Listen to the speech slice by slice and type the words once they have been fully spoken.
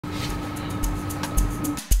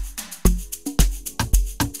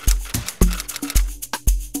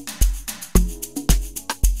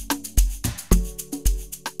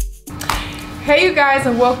Hey you guys,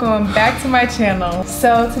 and welcome back to my channel.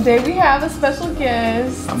 So today we have a special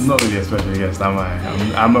guest. I'm not really a special guest, am I?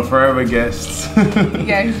 I'm a forever guest.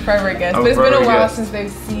 Yeah, he's a forever guest. But it's been a while since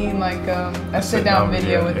they've seen like a sit-down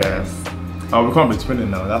video with us. Oh, we can't be twinning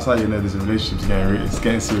now. That's how you know this relationship's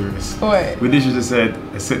getting serious. What? We literally just said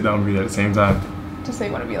a sit-down video at the same time. Just say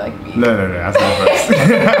you want to be like me. No, that's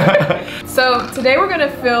not first. So today we're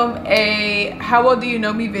gonna film a "How Well Do You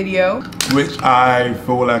Know Me" video, which I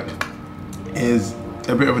feel like is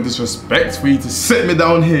a bit of a disrespect for you to sit me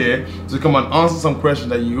down here to come and answer some questions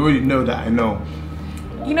that you already know that I know.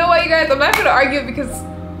 You know what, you guys? I'm not gonna argue because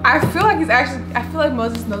I feel like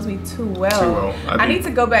Moses knows me too well. I need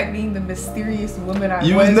to go back being the mysterious woman I was.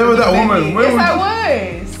 You was never that woman. Yes, I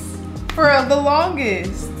was. For the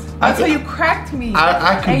longest. Until you cracked me.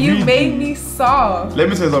 And you made me soft. Let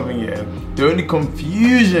me say something here. The only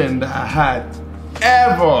confusion that I had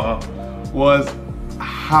ever was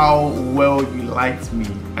how well you liked me.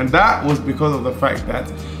 And that was because of the fact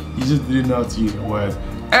that you just didn't know how to use the word.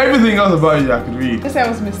 Everything else about you I could read. This I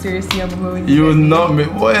was mysterious to you when you was not me.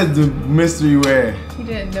 What is the mystery where? You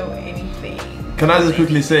didn't know anything. Can I just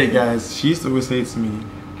quickly say, guys, she used to always say to me,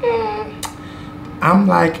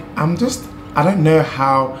 I don't know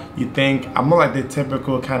how you think. I'm not like the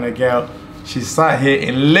typical kind of girl. She sat here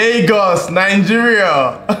in Lagos,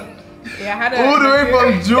 Nigeria. Yeah, all the way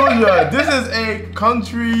from Georgia. This is a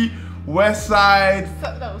country, west side,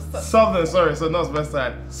 southern, sorry, so not west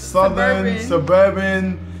side, southern,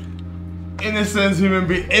 suburban, innocent human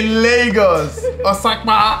being in Lagos,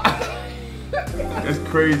 Osakpa. It's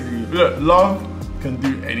crazy. Look, love can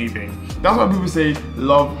do anything. That's why people say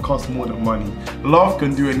love costs more than money. Love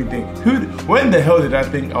can do anything. When the hell did I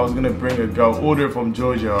think I was gonna bring a girl all the way from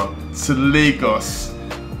Georgia to Lagos,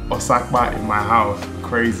 Osakpa in my house?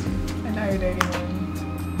 Crazy. And now you're dating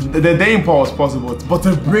one. The dating part was possible, but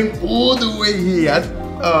to bring all the way here,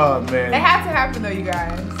 oh man. It had to happen though, you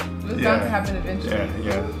guys. It was bound to happen eventually.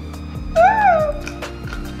 Yeah.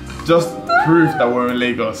 Just proof that we're in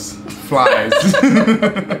Lagos. Flies. I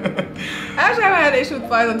actually haven't had an issue with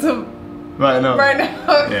flies until right now.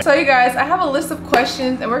 Yeah. So you guys, I have a list of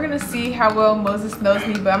questions and we're gonna see how well Moses knows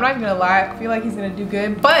me, but I'm not gonna lie, I feel like he's gonna do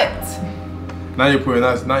good, but now you're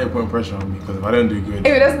putting pressure on me, because if I don't do good,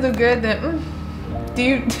 if it doesn't do good, then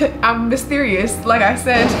I'm mysterious, like I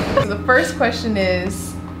said. The first question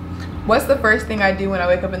is, what's the first thing I do when I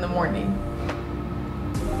wake up in the morning?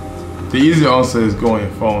 The easy answer is go on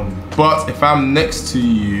your phone. But if I'm next to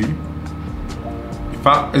you,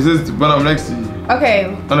 is this when I'm next to you?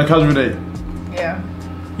 Okay. On a casual day? Yeah.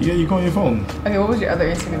 Yeah, you go on your phone. Okay, what would your other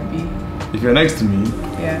answer gonna be? If you're next to me,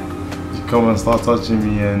 yeah, you come and start touching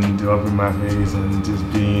me and rubbing my face and just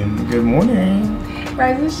being good morning.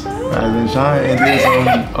 Rise and shine. Rise and shine.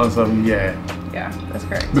 And do on some, yeah. Yeah, that's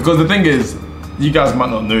correct. Because the thing is, you guys might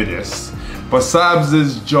not know this, but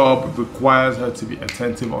Sabs' job requires her to be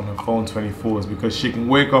attentive on her phone 24 because she can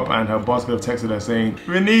wake up and her boss could have texted her saying,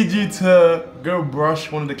 we need you to go brush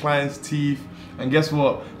one of the client's teeth, and guess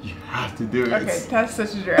what? You have to do it. Okay, that's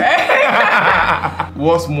such a drag.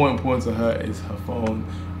 What's more important to her is her phone,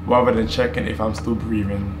 rather than checking if I'm still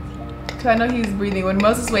breathing. Because I know he's breathing. When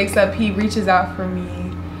Moses wakes up, he reaches out for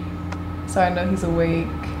me, so I know he's awake.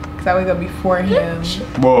 I wake up before him.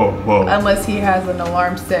 Whoa. Unless he has an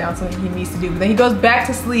alarm set on something he needs to do. But then he goes back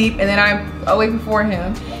to sleep and then I'm awake before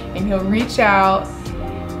him and he'll reach out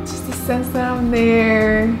just to sense that I'm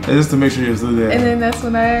there. And just to make sure you're still there. And then that's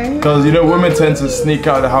when I... Because you know, women tend to sneak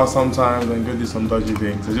out of the house sometimes and go do some dodgy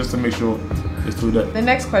things. So just to make sure you're still there. The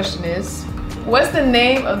next question is, what's the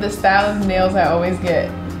name of the style of nails I always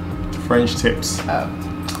get? French tips. Oh.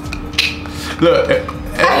 Look.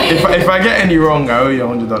 If I get any wrong, I owe you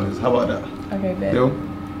 $100. How about that? Okay, bet. Deal?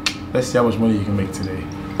 Let's see how much money you can make today.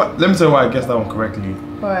 But let me tell you why I guessed that one correctly.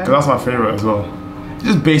 Why? Because that's my favorite as well.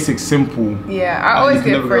 Just basic, simple. Yeah, I always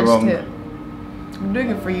get French tip. I'm doing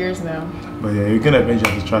it for years now. But yeah, you're gonna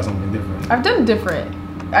eventually have to try something different. I've done different.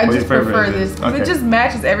 I just prefer this. Okay. It just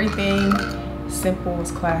matches everything. Simple,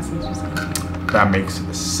 it's classy, it's just good. That makes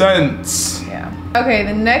sense. Yeah. Okay,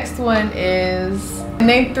 the next one is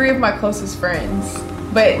name 3 of my closest friends.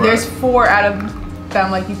 But there's 4 out of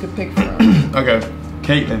them like you could pick from. Okay.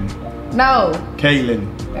 Caitlin. No. Caitlin.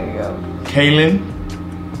 There you go. Kaylin.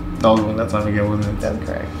 That was one that time again, wasn't it? That's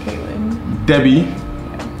correct. Caitlin. Debbie.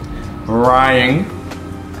 Yeah. Ryan.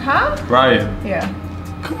 Huh? Ryan. Yeah.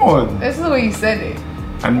 Come on. This is the way you said it.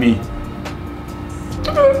 And me.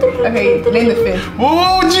 Okay, name the 5th.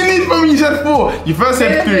 What would you need from me? You said 4. You first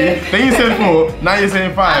said 3, then you said 4, now you're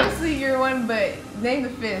saying 5. Honestly, you're 1, but name the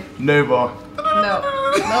 5th. Nova. No,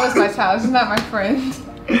 it's my child. She's not my friend.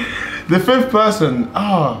 The 5th person.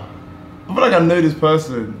 I feel like I know this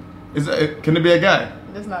person. Can it be a guy?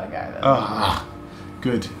 It's not a guy though. Ah,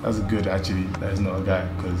 good. That's good actually. That is not a guy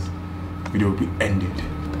because video will be ended. Do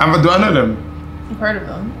I know them? You've heard of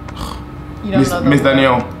them. You don't know them. Miss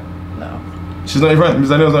Danielle. No. She's not your friend. Miss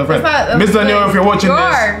Danielle's not your friend. Miss Danielle, if you're watching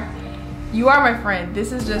this. You are my friend.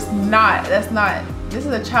 This is just not, this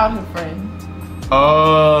is a childhood friend.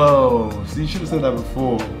 Oh, see, you should have said that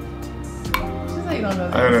before. Just like you don't know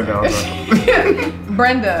that. I don't know that.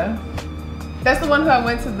 Brenda. That's the one who I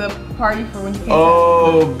went to the party for when you came.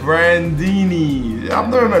 Oh, Brandini. I've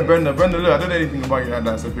never met Brenda. Brenda, look, I don't know anything about you like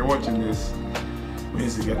that, so if you're watching this, we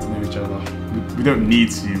need to get to know each other. We don't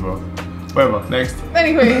need to, but whatever. Next.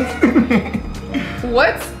 Anyways,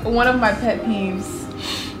 what's one of my pet peeves?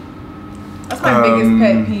 That's my biggest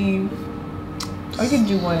pet peeve. I could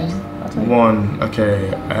do one. One,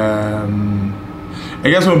 okay. I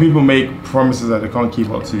guess when people make promises that they can't keep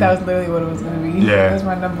up to. That was literally what it was gonna be. Yeah. That was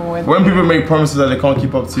my number one. When people make promises that they can't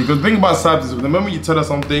keep up to, because the thing about Sabs is the moment you tell her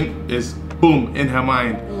something, it's boom in her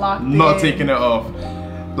mind, locked not in. taking it off.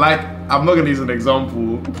 Like, I'm not gonna use an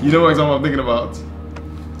example. You know what example I'm thinking about?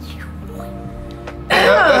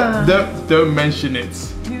 Don't mention it.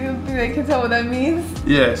 You don't think they can tell what that means?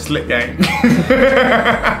 Yeah, slick gang.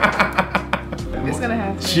 It's gonna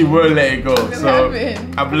happen. She won't let it go. So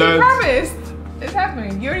happen. I've learned. You promised. It's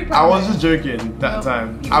happening. You already promised. I was just joking that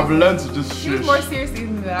time. I've learned to just shush. She was more serious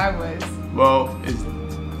even than I was. Well, it's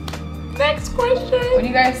next question. When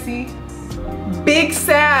you guys see big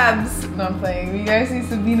Sabs, no, I'm playing. When you guys see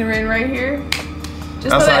Sabina Rain right here,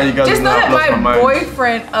 just know that my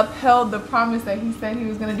boyfriend upheld the promise that he said he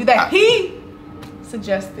was gonna do. That he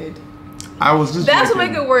suggested. I was just That's joking. what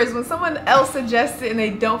makes it worse, when someone else suggests it and they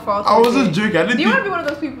don't follow through. I was just joking. Do you want to be one of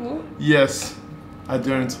those people? Yes, I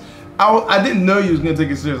don't. I didn't know you was going to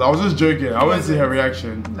take it serious. I was just joking. I wanted to see her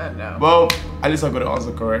reaction. No. Well, at least I got the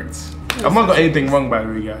answer correct. I've not got anything wrong, by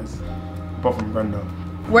the way, guys. Apart from Brenda.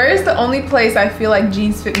 Where is the only place I feel like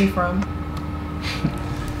jeans fit me from?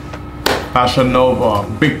 Fashion Nova.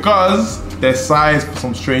 Because their size, for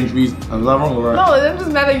some strange reason. Is that wrong or right? No, it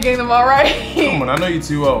doesn't matter, you're getting them all right. Come on, I know you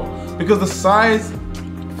too well. Because the size,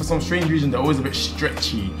 for some strange reason, they're always a bit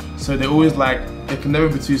stretchy. So they're always like, they can never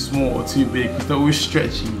be too small or too big because they're always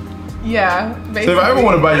stretchy. Yeah, basically. So if I ever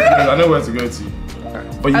want to buy you clothes, I know where to go to.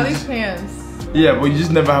 But at least pants. Yeah, but you just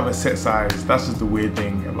never have a set size. That's just the weird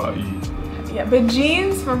thing about you. Yeah, but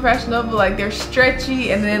jeans from Fashion Nova, like they're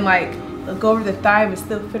stretchy and then like they'll go over the thigh but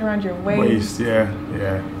still fit around your waist. Yeah.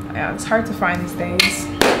 Yeah, it's hard to find these days.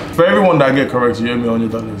 For everyone that I get correct, you owe me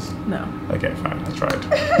 $100. No. Okay, fine, I tried.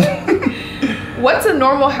 What's a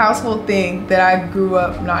normal household thing that I grew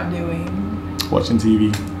up not doing? Watching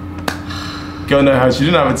TV. Girl, no, she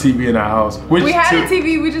didn't have a TV in our house. We had a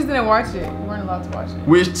TV, we just didn't watch it. We weren't allowed to watch it.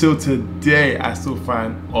 Which till today I still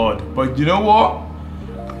find odd. But you know what?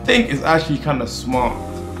 I think it's actually kind of smart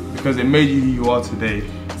because it made you who you are today.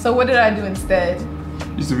 So what did I do instead?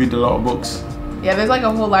 Used to read a lot of books. Yeah, there's like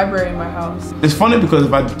a whole library in my house. It's funny because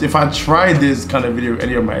if I tried this kind of video with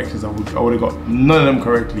any of my exes, I would have got none of them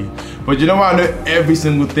correctly. But you know why I know every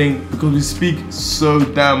single thing? Because we speak so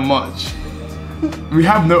damn much. We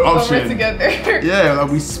have no option. We're together. Yeah, like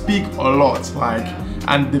we speak a lot, like,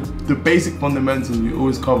 and the basic fundamentals we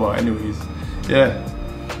always cover, anyways. Yeah,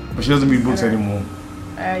 but she doesn't read books anymore.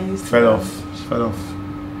 I used to. Fell off. She fell off.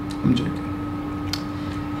 I'm joking.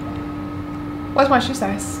 What's my shoe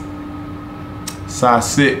size? Size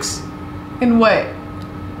 6. In what?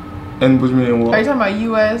 And what do you mean in what? Are you talking about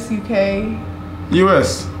US, UK?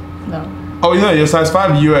 US. No. Oh, yeah, you're size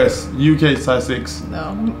 5 US, UK size 6.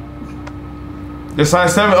 No. You're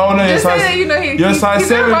size 7. Oh no, you're size. You're size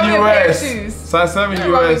 7 US. Size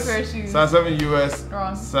 7 US. Size 7 US.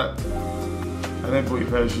 Wrong. I didn't bought you a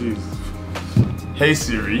pair of shoes. Hey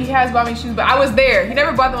Siri. He has bought me shoes, but I was there. He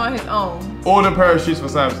never bought them on his own. Order a pair of shoes for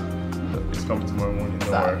Sam's. It's coming tomorrow morning.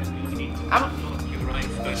 Don't worry.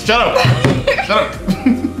 Shut up. Shut up.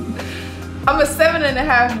 I'm a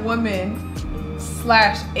 7.5 woman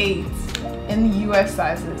 /8 in the US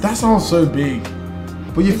sizes. That sounds so big.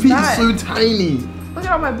 But your feet are so tiny. Look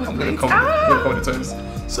at all my boots.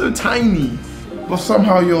 So tiny. But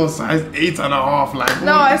somehow you're size 8.5. Like,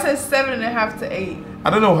 no, I said 7.5 to 8. I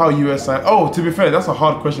don't know how US size. Oh, to be fair, that's a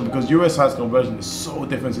hard question because US size conversion is so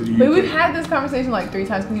different to the UK. But we've had this conversation like 3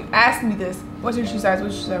 times because you asked me this. What's your shoe size?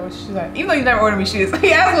 What's your shoe size? What's your shoe size? Even though you never ordered me shoes.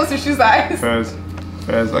 He asked what's your shoe size.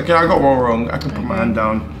 Fairs. Okay, I got one wrong. I can put my hand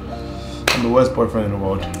down. I'm the worst boyfriend in the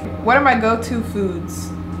world. What are my go-to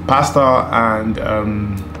foods? Pasta and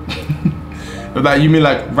but like you mean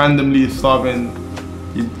like randomly starving,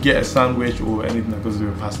 you get a sandwich or anything that goes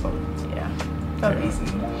with pasta. Yeah, that's easy.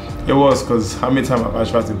 It was, because how many times have I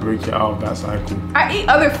tried to break you out of that cycle? I eat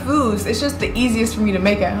other foods. It's just the easiest for me to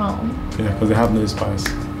make at home. Yeah, because they have no spice.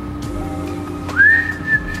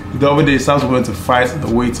 The other day, Sam was going to fight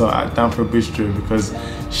the waiter at Danford Bistro because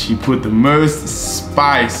she put the most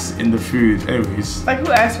spice in the food. Anyways. Like,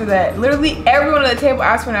 who asked for that? Literally everyone at the table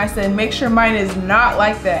asked for it, and I said, make sure mine is not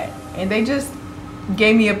like that. And they just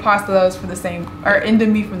gave me a pasta that was from the same, or ended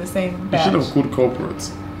me from the same batch. You should have called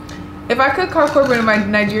corporates. If I could call corporate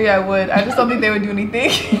in Nigeria, I would. I just don't think they would do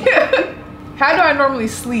anything. How do I normally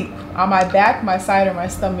sleep? On my back, my side, or my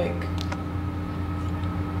stomach?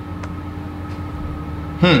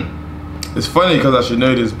 It's funny because I should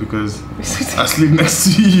know this because I sleep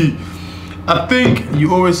next to you. I think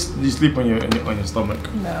you sleep on your stomach.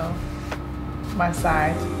 No, my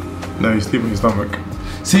side. No, you sleep on your stomach.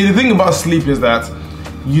 See, the thing about sleep is that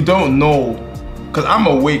you don't know, because I'm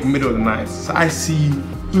awake middle of the night, so I see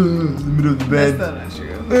the middle of the bed. That's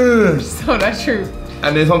still not true. Still not true.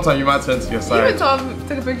 And then sometimes you might turn to your side. You even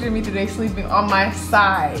took a picture of me today sleeping on my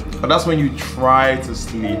side. But that's when you try to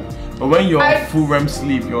sleep. But when you're on full REM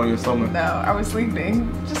sleep, you're on your stomach. No, I was sleeping.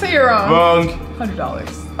 Just say you're wrong. Wrong.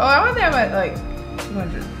 $100. Oh, I want to think I'm at like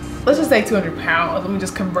 200. Let's just say 200 pounds. Let me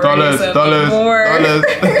just convert dollars.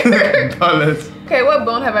 Okay, what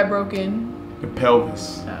bone have I broken? The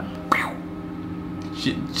pelvis. Oh.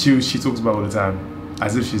 She talks about it all the time,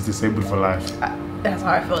 as if she's disabled for life. That's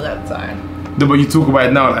how I felt at the time. No, but you talk about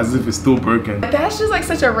it now as if it's still broken. That's just like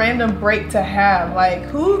such a random break to have. Like,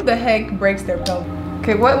 who the heck breaks their pelvis?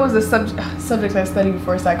 Okay, what was the subject I studied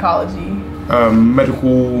before psychology?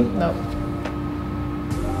 Medical. No.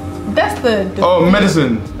 That's the. Oh,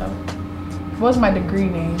 medicine. No. What's my degree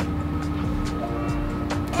name?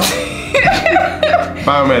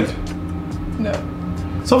 Biomed. No.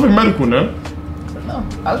 Something medical, no? No.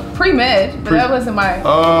 I was pre-med, but that wasn't my.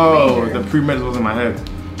 Oh, major. the pre-med was in my head.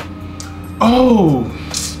 Oh.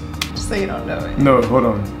 Just so you don't know it. No, hold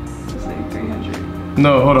on. Just say 300.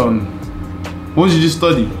 No, hold on. What did you just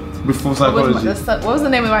study before psychology? What was the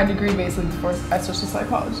name of my degree basically before I switched to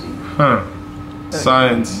psychology? Huh.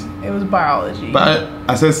 Science. It was biology. But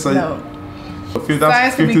I said science. No.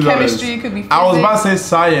 Science could be chemistry, it could be physics. I was about to say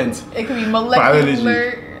science. It could be molecular.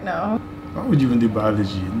 Biology. No. Why would you even do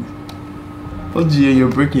biology? You're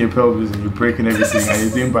breaking your pelvis and you're breaking everything and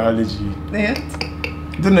you're doing biology. Yeah.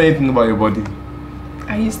 You don't know anything about your body.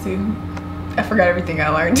 I used to. I forgot everything I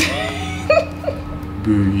learned.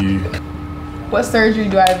 Boo you. What surgery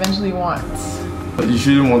do I eventually want? But you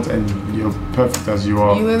shouldn't want any. You're perfect as you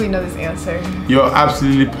are. You literally know this answer. You're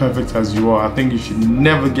absolutely perfect as you are. I think you should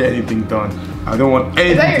never get anything done. I don't want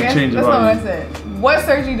anything to change about you. That's not what I said. What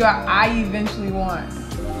surgery do I eventually want?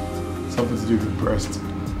 Something to do with breast.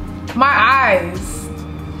 My eyes.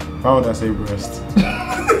 Why would I say breast?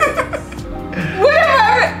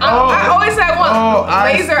 I always said I want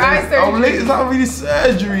laser eye surgery. Oh, it's not really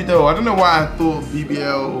surgery though. I don't know why I thought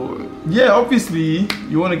BBL. Yeah, obviously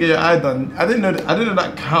you want to get your eye done. I didn't know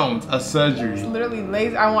that counts as surgery. It's literally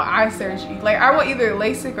laser. I want eye surgery. Like I want either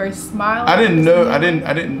LASIK or Smile. I didn't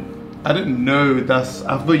know that's.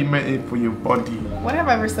 I thought you meant it for your body. When have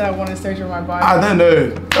I ever said I wanted surgery on my body? I don't know.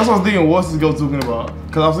 That's what I was thinking. What's this girl talking about?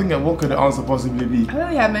 Because I was thinking, what could the answer possibly be? I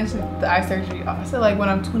really have mentioned the eye surgery. I said like when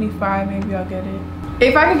I'm 25, maybe I'll get it.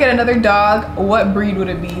 If I could get another dog, what breed would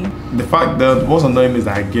it be? The fact that what's annoying is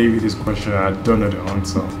that I gave you this question and I don't know the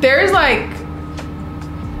answer. There's like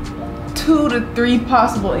 2 to 3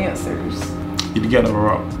 possible answers. You'd get a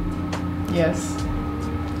rock. Yes.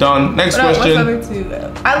 Done. Next question. What's the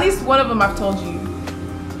other 2? At least one of them I've told you.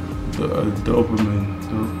 The Doberman.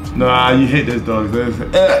 Nah, you hate those dogs. I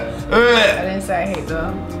didn't say I hate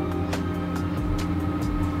them.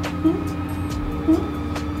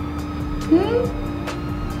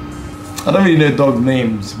 I don't really know dog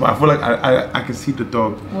names, but I feel like I can see the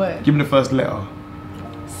dog. What? Give me the first letter.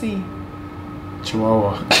 C.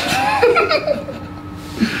 Chihuahua.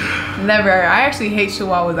 Never. I actually hate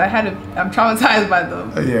Chihuahuas. I'm traumatized by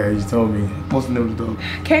them. Yeah, you told me. What's the name of the dog?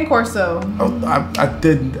 Cane Corso. Oh, I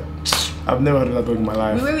didn't. I've never heard of that dog in my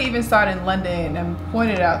life. We literally even saw it in London and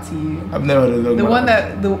pointed it out to you. I've never heard of that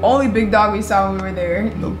dog. The only big dog we saw when we were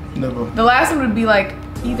there. Nope, never. The last one would be like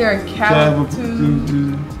either a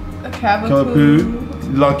Cavapoo. A Cavapoo.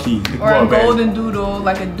 Lucky. Or a golden doodle,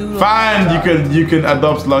 like a doodle. Fine, you can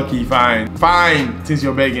adopt Lucky. Fine, since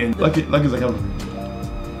you're begging. Lucky's a Cavapoo.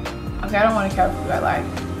 Okay, I don't want a Cavapoo. I like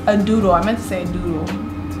a doodle. I meant to say a doodle.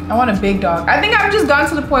 I want a big dog. I think I've just gotten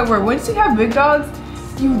to the point where once you have big dogs,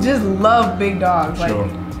 you just love big dogs. Like, sure.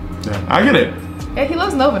 Yeah, I get it. Yeah, he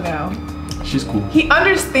loves Nova now. She's cool. He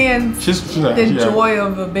understands the joy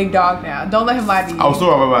of a big dog now. Don't let him lie to you. I was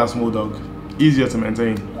still rather buy a small dog. Easier to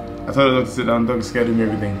maintain. I told the dog to sit down. The dog scared of me,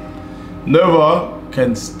 everything. Nova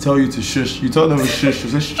can tell you to shush. You tell Nova shush, she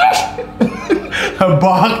says shush. Her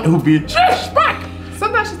bark, it will be shush back.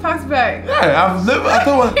 Sometimes she talks back. Yeah, I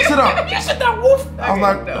told her, sit down. You sit down, wolf. Okay, I was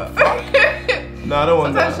like, no. The fuck? No, I don't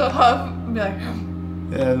want that. Sometimes she'll huff and be like,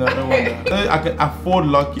 yeah, no, I don't want that. I can afford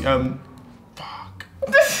lucky, fuck.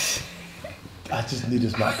 I just need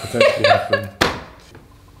this mic potentially happen.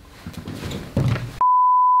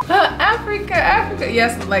 Africa.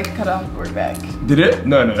 Yes, like cut off, we're back. Did it?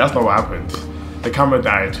 No, that's not what happened. The camera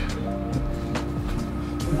died.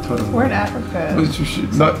 We're in Africa.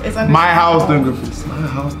 It's my house, don't go for this. My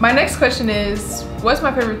house. My next question is, what's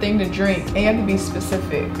my favorite thing to drink? And you have to be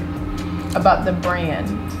specific about the brand.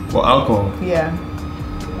 Well, alcohol. Yeah.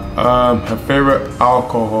 Her favorite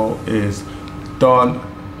alcohol is Don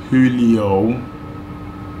Julio.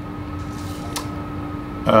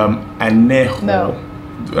 Anejo. No.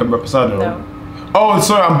 Reposado. No. Oh,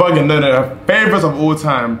 sorry, I'm bugging. No. Her favorite of all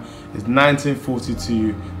time is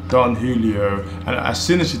 1942 Don Julio. And as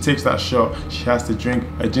soon as she takes that shot, she has to drink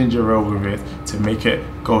a ginger ale with it to make it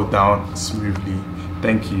go down smoothly.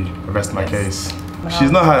 Thank you. I rest my case. Wow.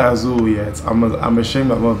 She's not had Azul yet. I'm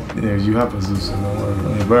ashamed that you have Azul, so no worry,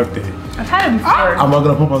 on your birthday. I've had it before. I'm not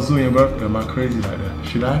gonna pop Azul on your birthday. Am I crazy like that?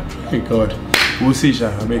 Should I? Hey God. We'll see, Sha.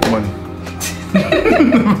 I make money.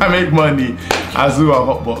 If I make money, Azul or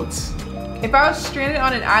hot box. If I was stranded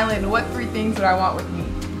on an island, what 3 things would I want with me?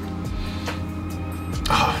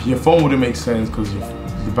 Your phone wouldn't make sense because your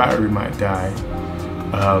battery might die.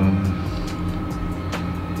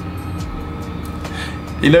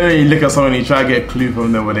 You know when you look at someone and you try to get a clue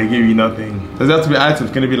from them but they give you nothing. Does it have to be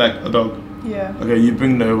items? Can it be like a dog? Yeah. Okay, you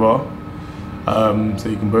bring Nova, so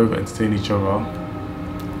you can both entertain each other.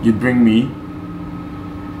 You'd bring me,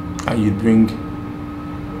 and you'd bring,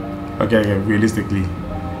 okay, realistically.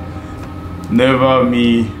 Nova,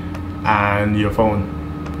 me, and your phone.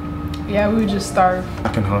 Yeah, we would just starve. I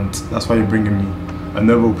can hunt, that's why you're bringing me. And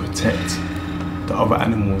Nova will protect the other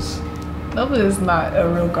animals. Nova is not a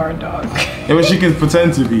real guard dog. Yeah, but she can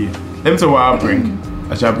pretend to be. Let me tell you what I'll bring.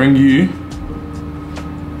 Actually, I'll bring you,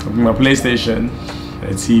 I'll bring my PlayStation, and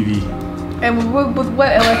a TV. And with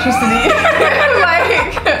what electricity?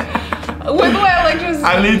 Like, with what electricity?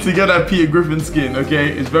 I need to get that Peter Griffin skin,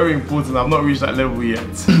 okay? It's very important. I've not reached that level yet.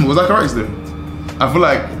 Was that correct still? I feel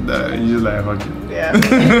like you just like, fuck it. Yeah.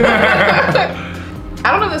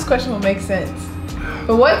 I don't know if this question will make sense.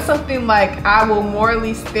 But what's something like I will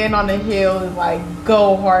morally stand on a hill and like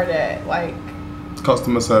go hard at? Like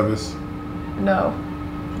customer service. No.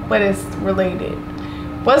 But it's related.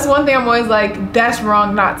 What's one thing I'm always like, that's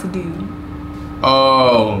wrong not to do?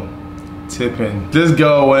 Oh, tipping. This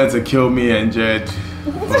girl wanted to kill me and Jed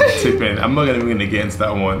for tipping. I'm not even gonna get into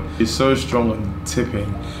that one. She's so strong on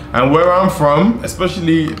tipping. And where I'm from,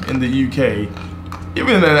 especially in the UK,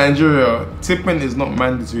 even in Nigeria, tipping is not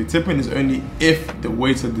mandatory. Tipping is only if the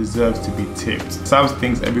waiter deserves to be tipped. Sam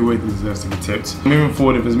thinks every waiter deserves to be tipped. Moving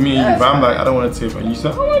forward, if it's me, if I'm like, I don't want to tip, and you say,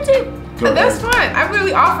 I want to tip. That's fine. I've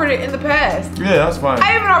really offered it in the past. Yeah, that's fine.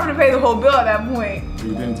 I even offered to pay the whole bill at that point.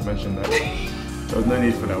 You didn't mention that. There was no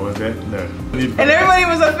need for that, was there? No. And everybody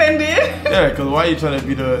was offended. Yeah, because why are you trying to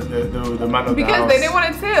be the man of the house? Because they didn't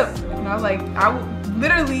want to tip. And I was like,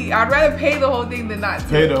 I'd rather pay the whole thing than not tip.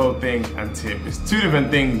 Pay the whole thing and tip. It's 2 different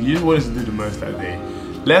things. You just wanted to do the most that day.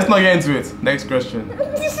 Let's not get into it. Next question.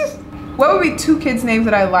 What would be 2 kids' names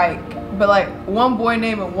that I like, but like 1 boy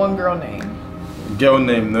name and 1 girl name? Girl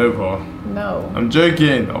name Nova. No. I'm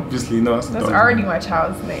joking. Obviously, no. That's already my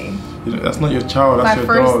child's name. That's not your child. That's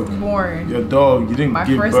your dog. Firstborn. Your dog. You didn't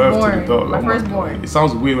give birth to the dog. My firstborn. It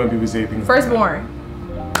sounds weird when people say things. Firstborn.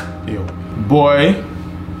 Like ew. Boy.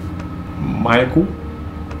 Michael.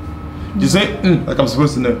 You say like I'm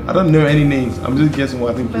supposed to know. I don't know any names. I'm just guessing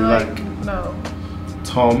what I think you like. No.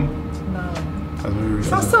 Tom. No. That's very weird.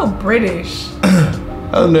 Sounds so British.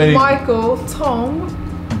 I don't know any. Michael. Tom.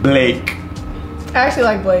 Blake. I actually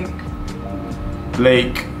like Blake.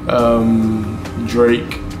 Blake.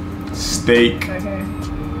 Drake. Steak. Okay.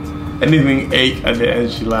 Anything ache at the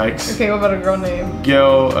end she likes. Okay, what about a girl name?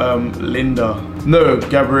 Girl, Linda. No,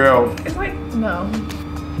 Gabrielle. It's like, no.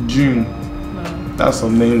 June. No. That's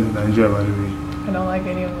some names in Nigeria, by the way. I don't like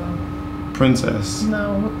any of them. Princess.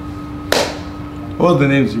 No. What are the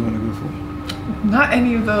names you want to go for? Not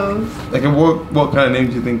any of those. Like, what kind of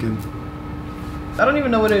names you thinking? I don't even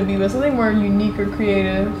know what it would be, but something more unique or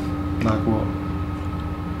creative. Like what?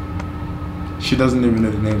 She doesn't even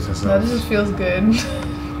know the names herself. No, this just feels good.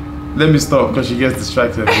 Let me stop because she gets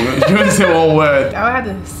distracted. You only say one word. I would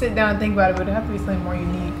have to sit down and think about it, but it would have to be something more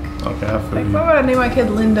unique. Okay, I feel you. Why would I name my kid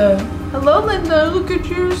Linda? Hello, Linda. Look at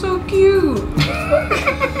you, you're so cute.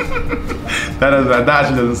 that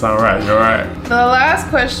actually doesn't sound right. You're right. The last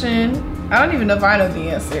question. I don't even know if I know the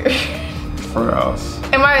answer. For us.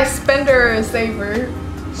 Am I a spender or a saver?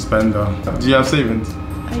 Spender. Do you have savings?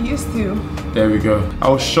 I used to. There we go. I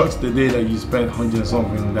was shocked the day that you spent 100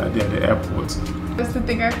 something that day at the airport. Just to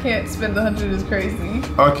think I can't spend 100 is crazy.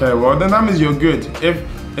 Okay, well then that means you're good.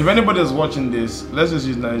 If anybody is watching this, let's just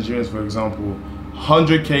use Nigerians for example.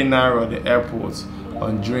 100k naira at the airport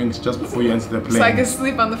on drinks just before you enter the plane. So I can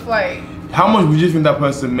sleep on the flight. How much would you think that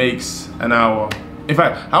person makes an hour? In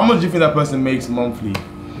fact, how much do you think that person makes monthly?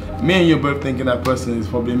 Me and you are both thinking that person is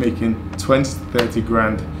probably making 20 to 30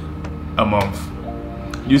 grand a month.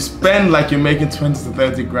 You spend like you're making 20 to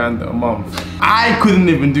 30 grand a month. I couldn't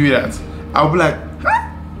even do that. I would be like,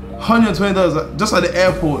 $120 just at the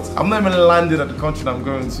airport. I'm not even landed at the country that I'm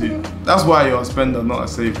going to. That's why you're a spender, not a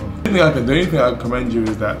saver. The only thing I can commend you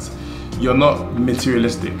is that you're not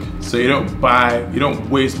materialistic. So you don't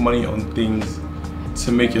waste money on things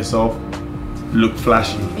to make yourself look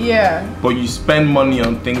flashy. Yeah. But you spend money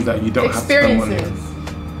on things that you don't have to spend money on.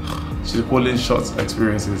 She's calling shots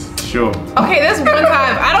experiences. Sure. Okay, that's one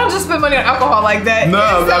time. I don't just spend money on alcohol like that.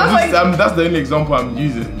 No, that's the only example I'm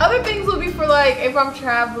using. Other things will be for like if I'm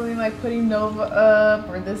traveling, like putting Nova up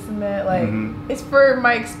or this and that. Like it's for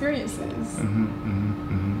my experiences.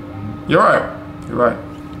 You're right. You're right.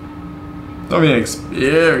 Not really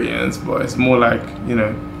experience, but it's more like, you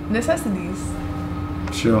know, necessities.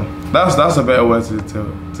 Sure. That's a better word to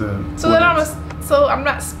so then I'm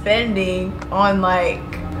not spending on like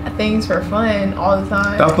things for fun all the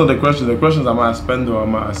time. That's not the question. The question is, am I a spender or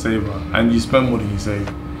am I a saver? And you spend more than you save.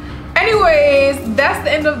 Anyways, that's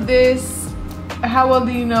the end of this. How well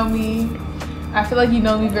do you know me? I feel like you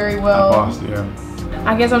know me very well. I passed, yeah.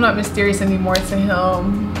 I guess I'm not mysterious anymore to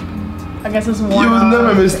him. I guess it's one. You was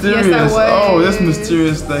never mysterious. Yes, I was. Oh, this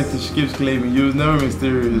mysterious thing that she keeps claiming. You was never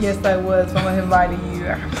mysterious. Yes, I was. Don't let him lie to you.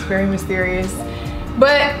 I was very mysterious.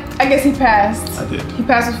 But I guess he passed. I did. He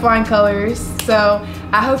passed with flying colors. So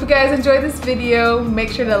I hope you guys enjoyed this video.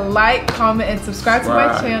 Make sure to like, comment, and subscribe to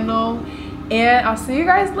my channel. And I'll see you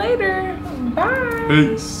guys later. Bye.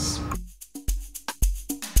 Peace.